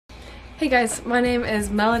Hey guys, my name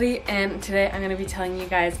is Melody and today I'm going to be telling you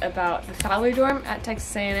guys about the Fowler dorm at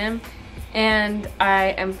Texas A&M, and I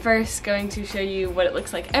am first going to show you what it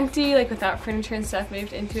looks like empty, like without furniture and stuff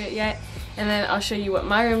moved into it yet, and then I'll show you what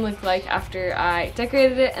my room looked like after I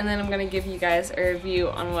decorated it, and then I'm going to give you guys a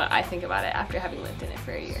review on what I think about it after having lived in it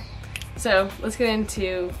for a year. So let's get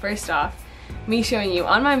into, first off, me showing you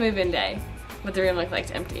on my move-in day what the room looked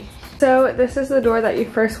like empty. So this is the door that you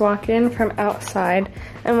first walk in from outside,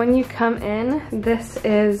 and when you come in, this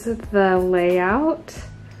is the layout.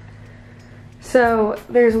 So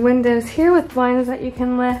there's windows here with blinds that you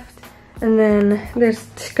can lift, and then there's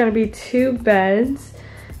going to be 2 beds,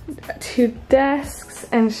 2 desks,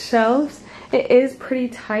 and shelves. It is pretty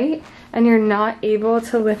tight, and you're not able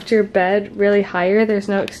to lift your bed really higher. There's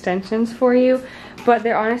no extensions for you, but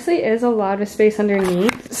there honestly is a lot of space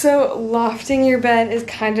underneath. So lofting your bed is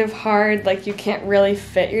kind of hard, like you can't really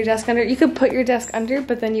fit your desk under. You could put your desk under,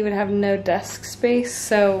 but then you would have no desk space.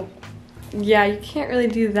 So yeah, you can't really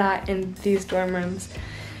do that in these dorm rooms.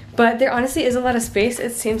 But there honestly is a lot of space.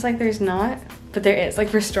 It seems like there's not, but there is, like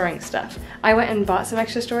for storing stuff. I went and bought some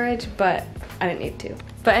extra storage, but I didn't need to.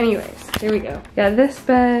 But anyways, here we go. Yeah, this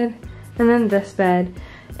bed, and then this bed.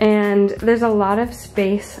 And there's a lot of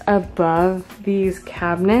space above these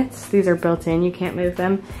cabinets. These are built in, you can't move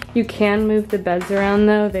them. You can move the beds around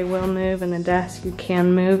though, they will move, and the desk you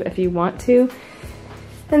can move if you want to.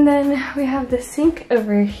 And then we have the sink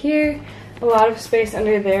over here. A lot of space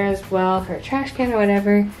under there as well for a trash can or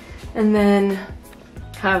whatever. And then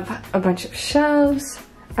have a bunch of shelves,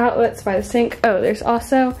 outlets by the sink. Oh, there's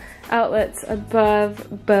also outlets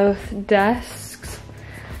above both desks,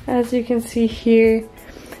 as you can see here.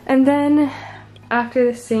 And then after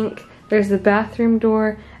the sink, there's the bathroom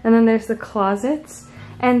door, and then there's the closets.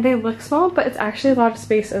 And they look small, but it's actually a lot of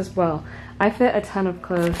space as well. I fit a ton of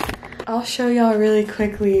clothes. I'll show y'all really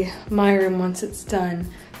quickly my room once it's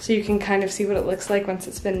done, so you can kind of see what it looks like once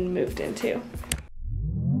it's been moved into.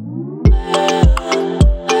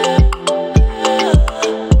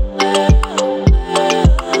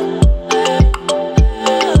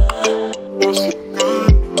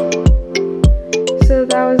 So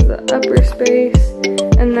that was the upper space,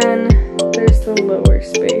 and then there's the lower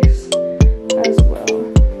space as well.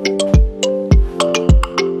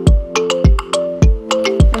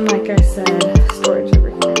 And like I said, storage over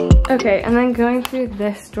here. Okay, and then going through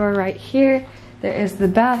this door right here, there is the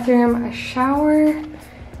bathroom, a shower,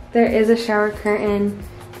 there is a shower curtain,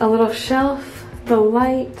 a little shelf, the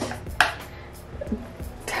light,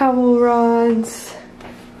 towel rods,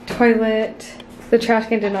 toilet. The trash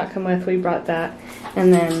can did not come with, we brought that,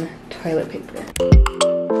 and then toilet paper.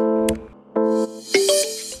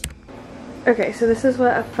 Okay, so this is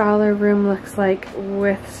what a Fowler room looks like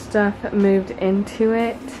with stuff moved into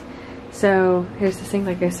it. So here's the sink,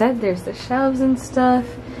 like I said, there's the shelves and stuff,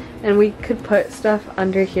 and we could put stuff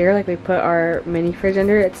under here, like we put our mini fridge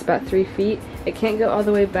under. It's about 3 feet. It can't go all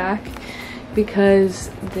the way back because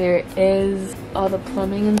there is all the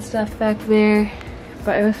plumbing and stuff back there,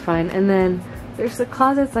 but it was fine. And then there's the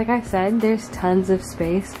closets, like I said, there's tons of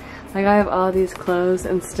space. Like I have all these clothes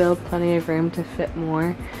and still plenty of room to fit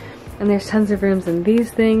more. And there's tons of rooms in these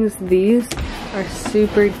things. These are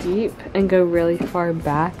super deep and go really far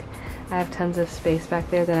back. I have tons of space back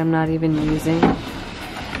there that I'm not even using.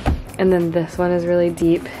 And then this one is really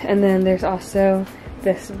deep. And then there's also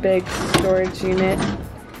this big storage unit.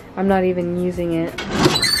 I'm not even using it.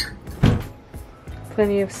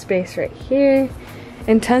 Plenty of space right here.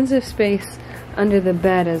 And tons of space under the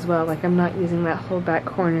bed as well. Like I'm not using that whole back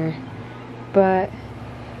corner. But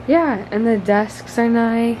yeah, and the desks are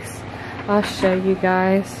nice. I'll show you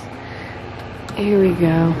guys. Here we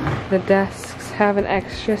go. The desks have an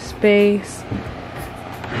extra space.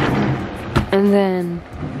 And then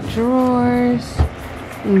drawers,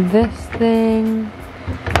 this thing.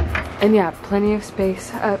 And yeah, plenty of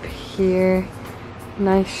space up here.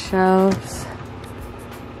 Nice shelves.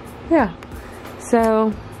 Yeah.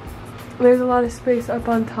 So there's a lot of space up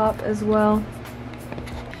on top as well.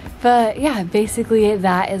 But yeah, basically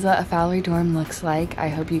that is what a Fowler dorm looks like. I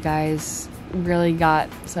hope you guys really got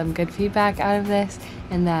some good feedback out of this,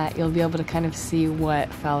 and that you'll be able to kind of see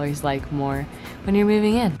what Fowler's like more when you're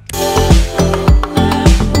moving in.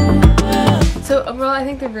 So overall, I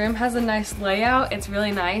think the room has a nice layout. It's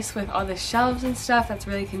really nice with all the shelves and stuff. That's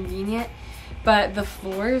really convenient. But the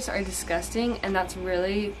floors are disgusting, and that's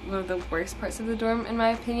really one of the worst parts of the dorm in my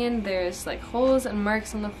opinion. There's like holes and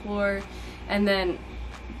marks on the floor, and then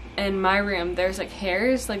in my room there's like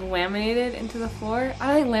hairs like laminated into the floor. I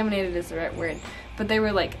don't think laminated is the right word, but they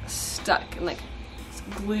were like stuck and like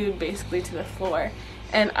glued basically to the floor.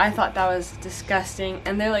 and I thought that was disgusting.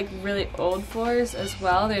 And they're like really old floors as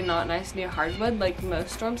well. They're not nice new hardwood like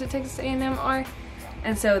most dorms at Texas A&M are.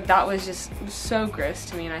 And so that was just so gross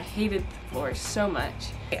to me, and I hated the floors so much.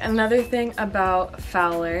 Another thing about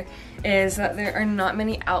Fowler is that there are not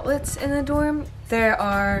many outlets in the dorm. There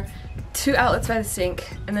are 2 outlets by the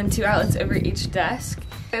sink and then 2 outlets over each desk.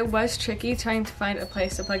 It was tricky trying to find a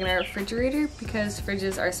place to plug in our refrigerator because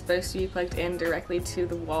fridges are supposed to be plugged in directly to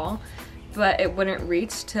the wall, but it wouldn't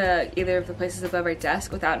reach to either of the places above our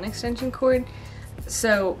desk without an extension cord.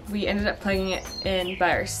 So we ended up plugging it in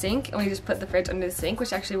by our sink, and we just put the fridge under the sink,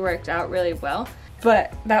 which actually worked out really well.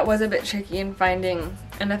 But that was a bit tricky in finding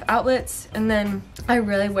enough outlets. And then I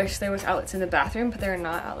really wish there was outlets in the bathroom, but there are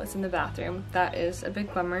not outlets in the bathroom. That is a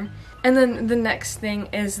big bummer. And then the next thing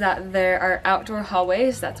is that there are outdoor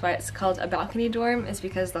hallways. That's why it's called a balcony dorm, is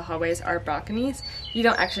because the hallways are balconies. You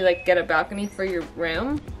don't actually like get a balcony for your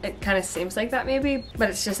room. It kind of seems like that maybe,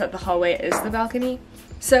 but it's just that the hallway is the balcony.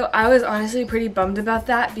 So I was honestly pretty bummed about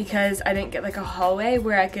that because I didn't get like a hallway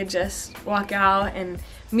where I could just walk out and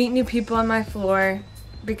meet new people on my floor,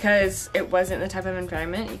 because it wasn't the type of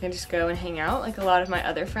environment you can just go and hang out. Like a lot of my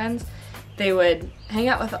other friends, they would hang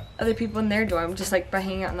out with other people in their dorm just like by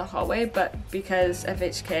hanging out in the hallway, but because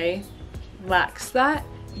FHK lacks that,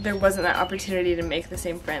 there wasn't that opportunity to make the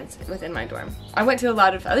same friends within my dorm. I went to a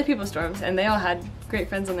lot of other people's dorms and they all had great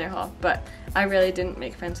friends in their hall, but I really didn't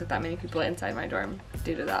make friends with that many people inside my dorm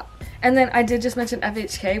due to that. And then I did just mention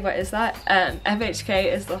FHK. What is that? FHK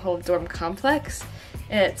is the whole dorm complex.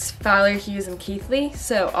 It's Fowler, Hughes, and Keathley,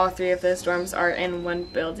 so all 3 of those dorms are in one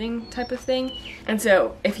building type of thing. And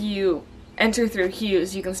so if you enter through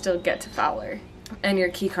Hughes, you can still get to Fowler. And your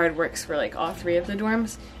key card works for like all 3 of the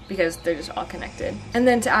dorms because they're just all connected. And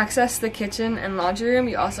then to access the kitchen and laundry room,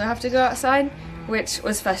 you also have to go outside, which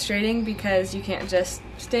was frustrating because you can't just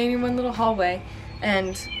stay in your one little hallway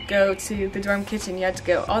and go to the dorm kitchen. You had to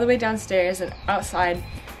go all the way downstairs and outside,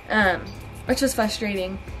 which was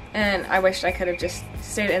frustrating. And I wished I could have just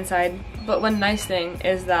stayed inside. But one nice thing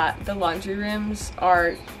is that the laundry rooms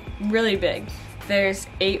are really big. There's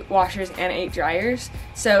 8 washers and 8 dryers,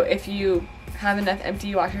 so if you have enough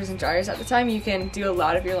empty washers and dryers at the time, you can do a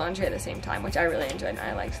lot of your laundry at the same time, which I really enjoyed and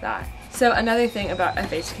I liked that. So another thing about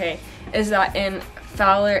FHK is that in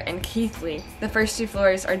Fowler and Keathley, the first 2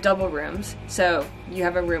 floors are double rooms, so you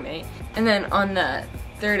have a roommate. And then on the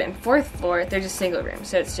 3rd and 4th floor, they're just single rooms,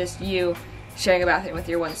 so it's just you sharing a bathroom with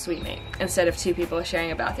your one suite mate instead of 2 people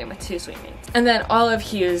sharing a bathroom with 2 suite mates. And then all of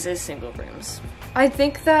Hughes is single rooms. I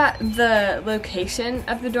think that the location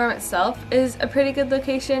of the dorm itself is a pretty good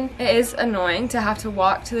location. It is annoying to have to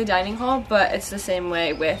walk to the dining hall, but it's the same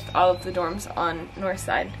way with all of the dorms on North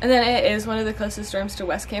Side. And then it is one of the closest dorms to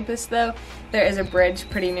West Campus though. There is a bridge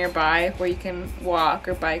pretty nearby where you can walk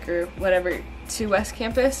or bike or whatever to West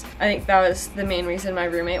Campus. I think that was the main reason my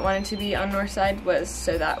roommate wanted to be on North Side, was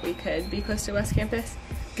so that we could be close to West Campus,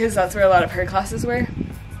 because that's where a lot of her classes were.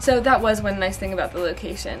 So that was one nice thing about the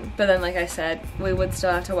location. But then, like I said, we would still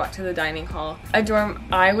have to walk to the dining hall. A dorm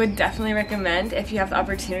I would definitely recommend if you have the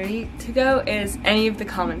opportunity to go is any of the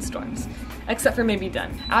Commons dorms, except for maybe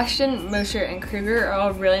Dunn. Ashton, Mosher, and Kruger are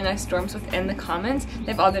all really nice dorms within the Commons.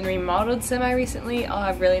 They've all been remodeled semi-recently, all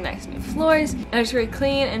have really nice new floors, and it's really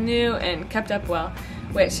clean and new and kept up well,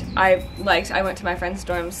 which I liked. I went to my friends'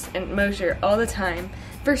 dorms in Mosher all the time.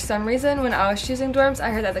 For some reason, when I was choosing dorms,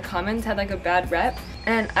 I heard that the Commons had like a bad rep,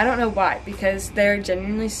 and I don't know why, because they're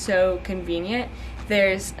genuinely so convenient.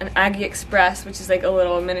 There's an Aggie Express, which is like a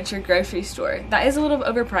little miniature grocery store. That is a little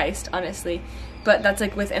overpriced, honestly, but that's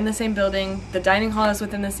like within the same building. The dining hall is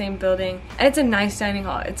within the same building, and it's a nice dining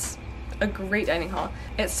hall. It's a great dining hall.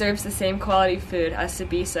 It serves the same quality food as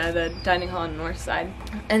Sabisa, the dining hall on the North Side.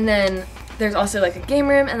 And then there's also like a game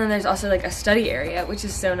room, and then there's also like a study area, which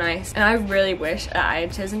is so nice. And I really wish that I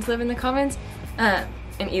had chosen to live in the Commons,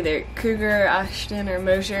 in either Kruger, Ashton, or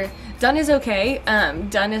Mosher. Dunn is okay.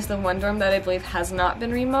 Dunn is the one dorm that I believe has not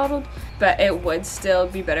been remodeled, but it would still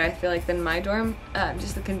be better, I feel like, than my dorm.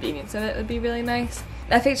 Just the convenience of it would be really nice.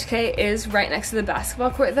 FHK is right next to the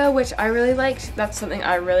basketball court though, which I really liked. That's something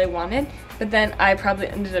I really wanted, but then I probably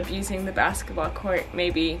ended up using the basketball court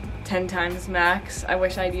maybe 10 times max. I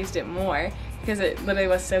wish I'd used it more because it literally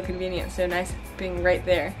was so convenient, so nice being right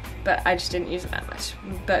there, but I just didn't use it that much.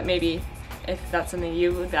 But maybe if that's something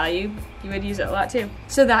you would value, you would use it a lot too.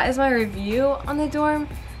 So that is my review on the dorm.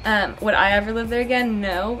 Would I ever live there again?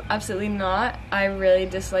 No, absolutely not. I really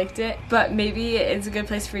disliked it, but maybe it's a good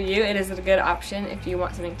place for you. It is a good option if you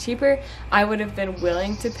want something cheaper. I would have been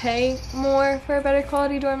willing to pay more for a better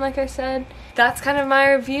quality dorm, like I said. That's kind of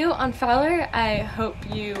my review on Fowler. I hope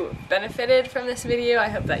you benefited from this video. I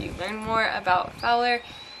hope that you learned more about Fowler.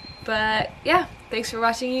 But yeah, thanks for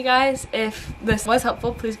watching, you guys. If this was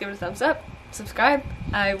helpful, please give it a thumbs up. Subscribe.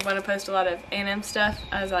 I want to post a lot of A&M stuff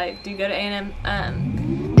as I do go to A&M.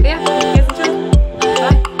 But yeah, you guys enjoy.